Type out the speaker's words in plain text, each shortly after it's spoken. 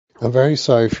I'm very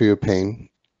sorry for your pain.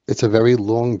 It's a very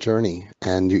long journey,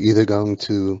 and you're either going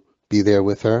to be there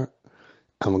with her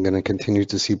and we're going to continue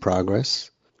to see progress,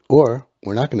 or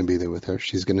we're not going to be there with her.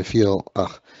 She's going to feel,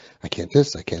 ugh, I can't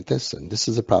this, and this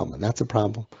is a problem, and that's a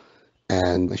problem,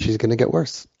 and she's going to get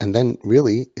worse. And then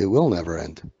really, it will never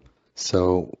end.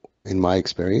 So, in my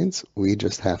experience, we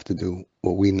just have to do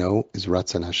what we know is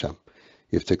Ratzon Hashem.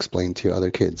 You have to explain to your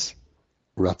other kids,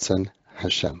 Ratzon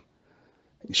Hashem.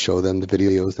 Show them the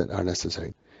videos that are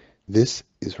necessary. This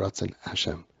is Ratzon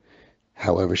Hashem.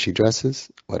 However she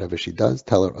dresses, whatever she does,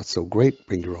 tell her it's so great.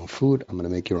 Bring your own food. I'm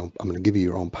going to give you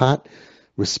your own pot.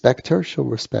 Respect her. She'll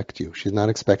respect you. She's not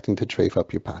expecting to trafe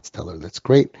up your pots. Tell her that's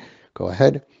great. Go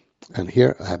ahead. And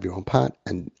here, I have your own pot.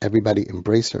 And everybody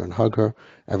embrace her and hug her.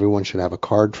 Everyone should have a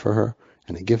card for her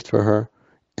and a gift for her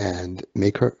and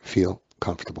make her feel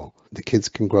comfortable. The kids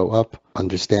can grow up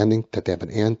understanding that they have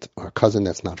an aunt or a cousin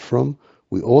that's not from.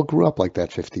 We all grew up like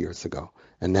that 50 years ago.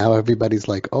 And now everybody's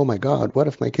like, oh my God, what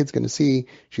if my kid's going to see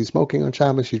she's smoking on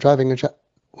Shabbos, she's driving on Shabbos?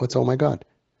 What's oh my God?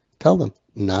 Tell them,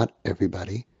 not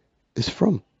everybody is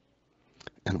from.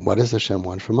 And what does Hashem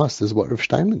want from us? This is what Rav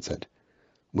Steinman said.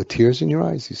 With tears in your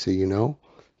eyes, you say, you know,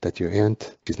 that your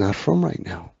aunt, she's not from right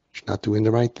now. She's not doing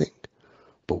the right thing.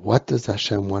 But what does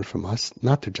Hashem want from us?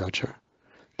 Not to judge her,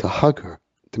 to hug her,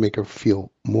 to make her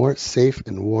feel more safe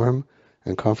and warm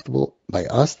and comfortable by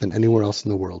us than anywhere else in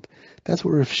the world. That's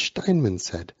what Rav Steinman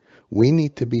said. We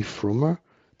need to be frummer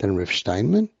than Rav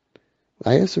Steinman.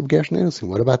 I asked Rav Gershon Edelstein,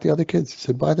 what about the other kids? He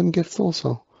said, buy them gifts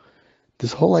also.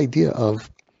 This whole idea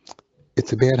of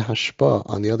it's a bad hashpah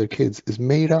on the other kids is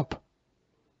made up.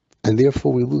 And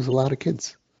therefore we lose a lot of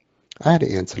kids. I had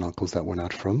aunts and uncles that were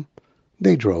not from.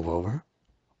 They drove over.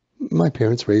 My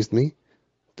parents raised me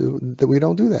that we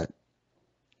don't do that.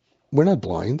 We're not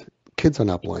blind. Kids are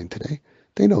not blind today.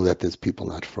 They know that there's people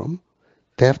not from.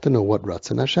 They have to know what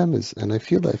Ratzon Hashem is. And I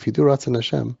feel that if you do Ratzon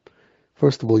Hashem,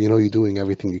 first of all, you know you're doing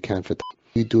everything you can for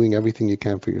you're doing everything you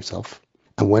can for yourself.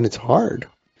 And when it's hard,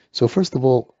 so first of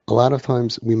all, a lot of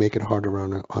times we make it harder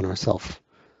on ourselves.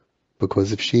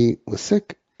 Because if she was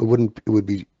sick, it would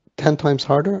be 10 times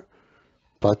harder.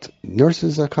 But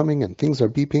nurses are coming and things are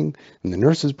beeping, and the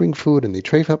nurses bring food and they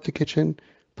trafe up the kitchen.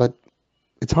 But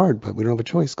it's hard, but we don't have a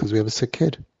choice because we have a sick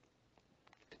kid.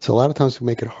 So a lot of times we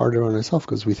make it harder on ourselves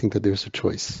because we think that there's a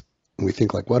choice. And we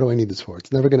think like, what do I need this for?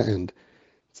 It's never going to end.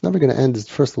 It's never going to end.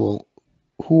 First of all,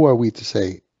 who are we to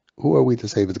say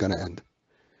if it's going to end?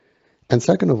 And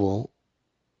second of all,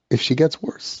 if she gets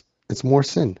worse, it's more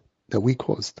sin that we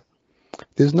caused.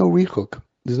 There's no rechuk.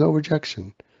 There's no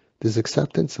rejection. There's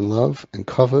acceptance and love and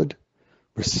kavod,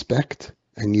 respect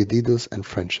and yedidus and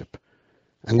friendship.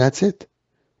 And that's it.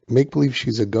 Make believe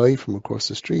she's a guy from across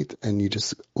the street and you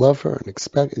just love her and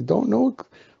expect, don't know,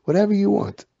 whatever you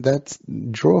want. That's,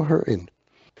 draw her in.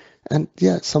 And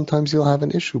yeah, sometimes you'll have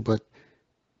an issue, but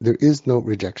there is no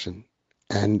rejection.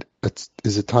 And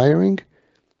is it tiring?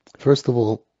 First of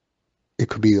all, it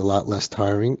could be a lot less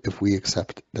tiring if we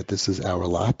accept that this is our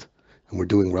lot and we're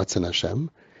doing Ratzon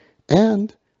Hashem.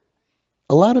 And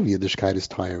a lot of Yiddishkeit is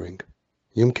tiring.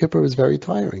 Yom Kippur is very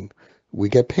tiring. We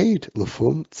get paid.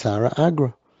 Lefum Tzara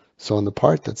Agra. So on the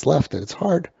part that's left and it's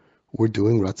hard, we're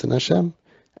doing Ratzon Hashem.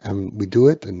 And we do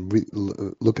it, and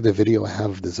look at the video I have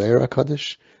of the Zohar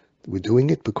HaKadosh. We're doing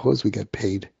it because we get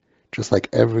paid. Just like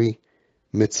every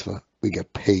mitzvah, we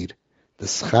get paid. The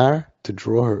schar to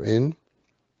draw her in,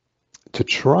 to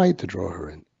try to draw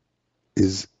her in,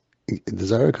 is, the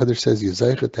Zohar HaKadosh says, you're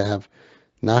zeicha to have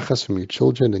nachas from your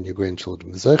children and your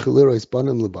grandchildren. Which the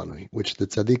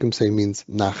tzaddikim say means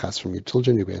nachas from your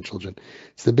children, your grandchildren.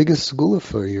 It's the biggest segula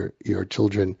for your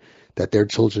children, that their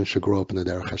children should grow up in the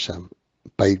Derech Hashem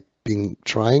by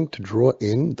trying to draw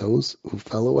in those who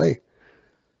fell away.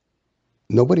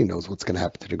 Nobody knows what's going to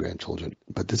happen to the grandchildren,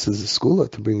 but this is a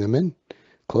segula to bring them in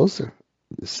closer.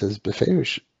 It says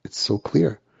beferish. It's so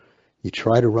clear. You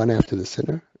try to run after the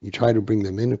sinner. You try to bring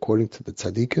them in according to the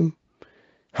tzaddikim.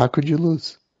 How could you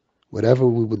lose? Whatever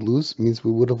we would lose means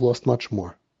we would have lost much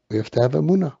more. We have to have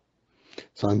emunah.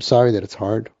 So I'm sorry that it's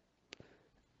hard.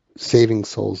 Saving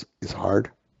souls is hard.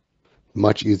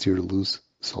 Much easier to lose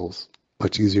souls.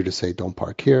 Much easier to say, don't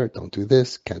park here, don't do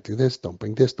this, can't do this, don't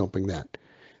bring that.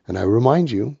 And I remind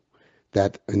you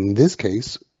that in this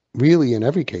case, really in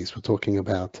every case, we're talking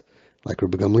about, like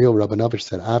Rabbi Gamliel Rabinovich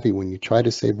said, Avi, when you try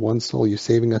to save one soul, you're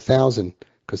saving 1,000,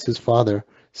 because his father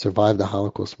survived the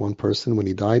Holocaust. One person, when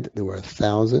he died, there were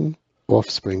 1,000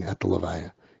 offspring at the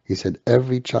Levaya. He said,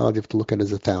 every child you have to look at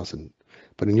as 1,000.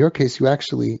 But in your case, you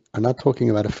actually are not talking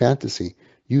about a fantasy.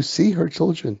 You see her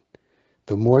children.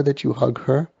 The more that you hug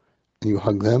her, and you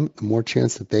hug them, the more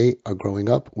chance that they are growing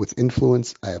up with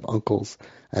influence. I have uncles,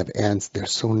 I have aunts. They're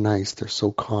so nice, they're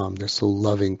so calm, they're so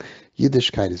loving.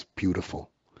 Yiddishkeit is beautiful.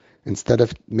 Instead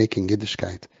of making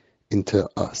Yiddishkeit into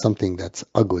something that's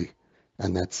ugly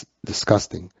and that's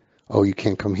disgusting. Oh, you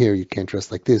can't come here, you can't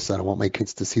dress like this, I don't want my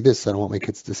kids to see this, I don't want my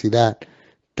kids to see that.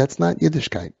 That's not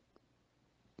Yiddishkeit.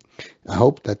 I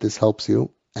hope that this helps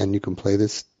you and you can play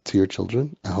this to your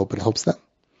children. I hope it helps them.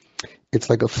 It's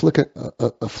like a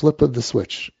flip of the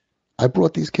switch. I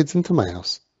brought these kids into my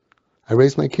house. I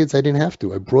raised my kids. I didn't have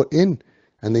to. I brought in,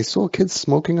 and they saw kids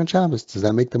smoking on Shabbos. Does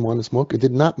that make them want to smoke? It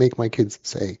did not make my kids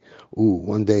say, "Ooh,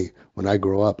 one day when I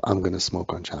grow up, I'm going to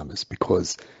smoke on Shabbos,"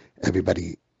 because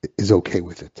everybody is okay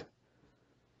with it.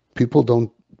 People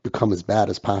don't become as bad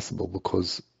as possible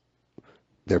because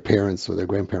their parents or their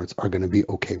grandparents are going to be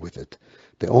okay with it.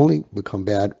 They only become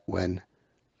bad when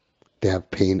they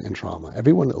have pain and trauma.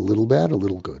 Everyone a little bad, a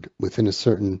little good, within a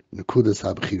certain nekudas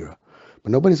habchira.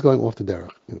 But nobody's going off the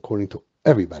derech, according to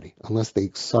everybody, unless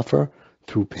they suffer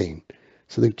through pain.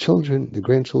 So the children, the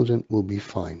grandchildren, will be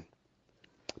fine.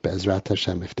 Be'ezrat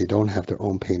Hashem, if they don't have their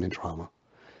own pain and trauma.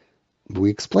 But we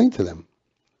explain to them.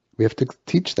 We have to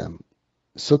teach them.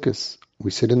 Sukkahs, we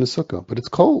sit in the sukkah, but it's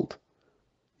cold.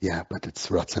 Yeah, but it's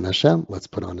Ratzon Hashem. Let's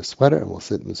put on a sweater and we'll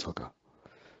sit in the sukkah.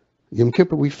 Yom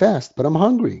Kippur, we fast, but I'm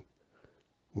hungry.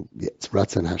 It's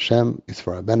Ratzon Hashem, it's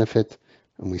for our benefit,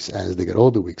 and as they get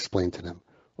older, we explain to them.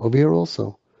 Over here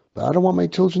also, but I don't want my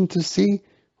children to see.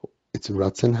 It's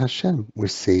Ratzon Hashem, we're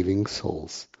saving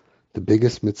souls. The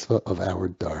biggest mitzvah of our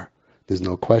dar. There's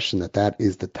no question that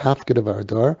is the tafkid of our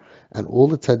dar, and all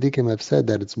the tzaddikim have said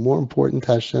that it's more important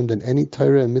to Hashem than any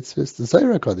Torah and mitzvahs. The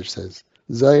Zohar HaKadosh says,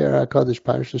 Zohar HaKadosh,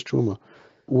 Parashas Truma.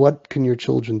 What can your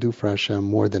children do for Hashem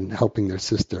more than helping their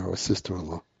sister or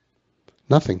sister-in-law?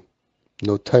 Nothing.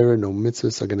 No Torah, no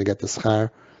mitzvahs are going to get the schar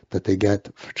that they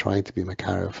get for trying to be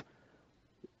makarev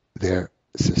their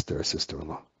sister or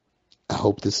sister-in-law. I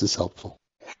hope this is helpful.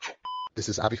 This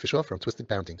is Avi Fisher from Twisted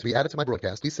Parenting. To be added to my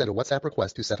broadcast, please send a WhatsApp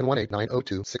request to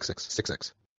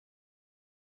 718-902-6666.